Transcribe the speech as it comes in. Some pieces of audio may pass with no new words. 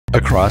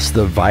Across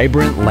the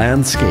vibrant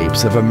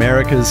landscapes of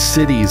America's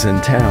cities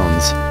and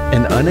towns,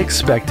 an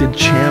unexpected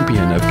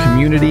champion of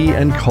community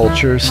and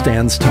culture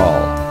stands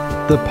tall: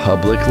 the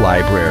public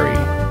library.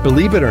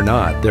 Believe it or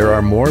not, there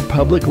are more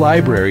public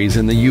libraries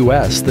in the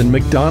U.S. than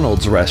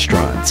McDonald's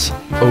restaurants.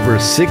 Over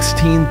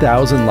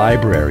 16,000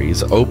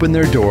 libraries open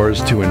their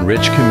doors to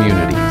enrich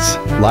communities.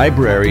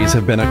 Libraries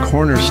have been a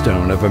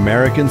cornerstone of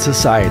American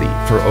society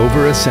for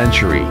over a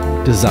century,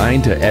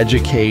 designed to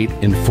educate,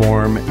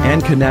 inform,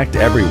 and connect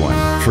everyone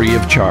free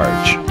of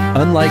charge.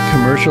 Unlike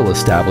commercial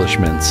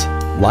establishments,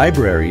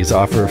 libraries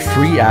offer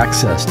free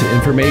access to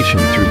information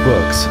through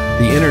books,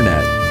 the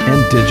internet,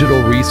 and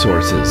digital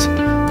resources,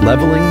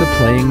 leveling the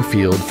playing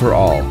field for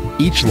all.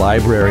 Each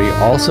library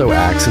also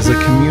acts as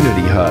a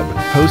community hub,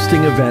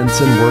 hosting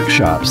events and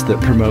workshops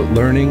that promote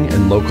learning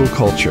and local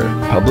culture.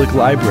 Public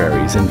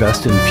libraries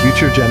invest in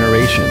future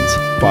generations,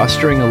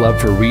 fostering a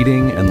love for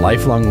reading and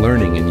lifelong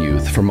learning in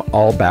youth from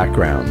all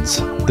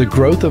backgrounds. The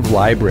growth of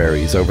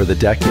libraries over the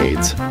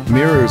decades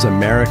mirrors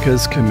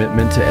America's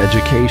commitment to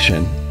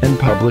education and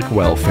public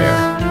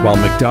welfare. While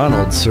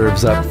McDonald's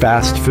serves up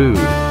fast food,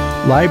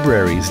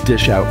 libraries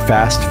dish out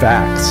fast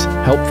facts,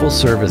 helpful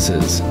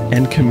services,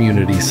 and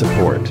community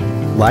support.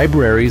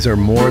 Libraries are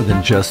more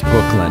than just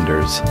book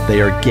lenders.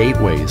 They are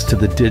gateways to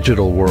the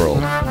digital world,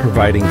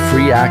 providing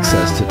free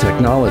access to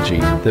technology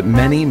that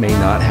many may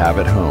not have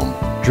at home.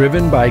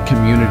 Driven by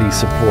community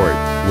support,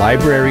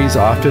 libraries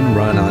often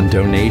run on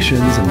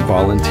donations and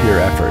volunteer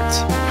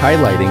efforts,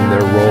 highlighting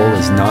their role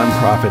as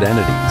nonprofit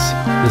entities.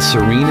 The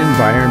serene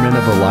environment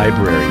of a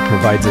library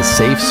provides a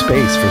safe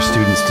space for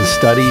students to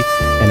study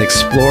and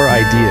explore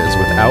ideas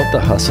without the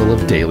hustle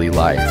of daily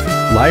life.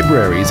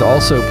 Libraries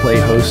also play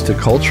host to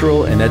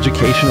cultural and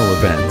educational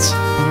events,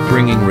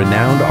 bringing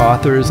renowned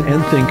authors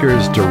and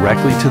thinkers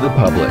directly to the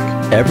public.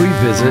 Every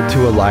visit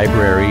to a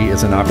library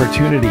is an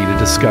opportunity to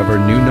discover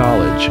new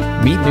knowledge,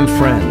 meet new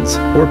friends,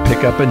 or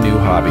pick up a new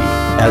hobby.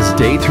 As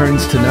day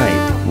turns to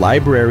night,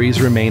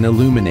 libraries remain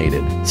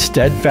illuminated,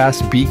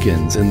 steadfast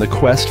beacons in the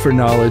quest for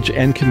knowledge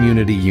and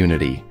community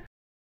unity.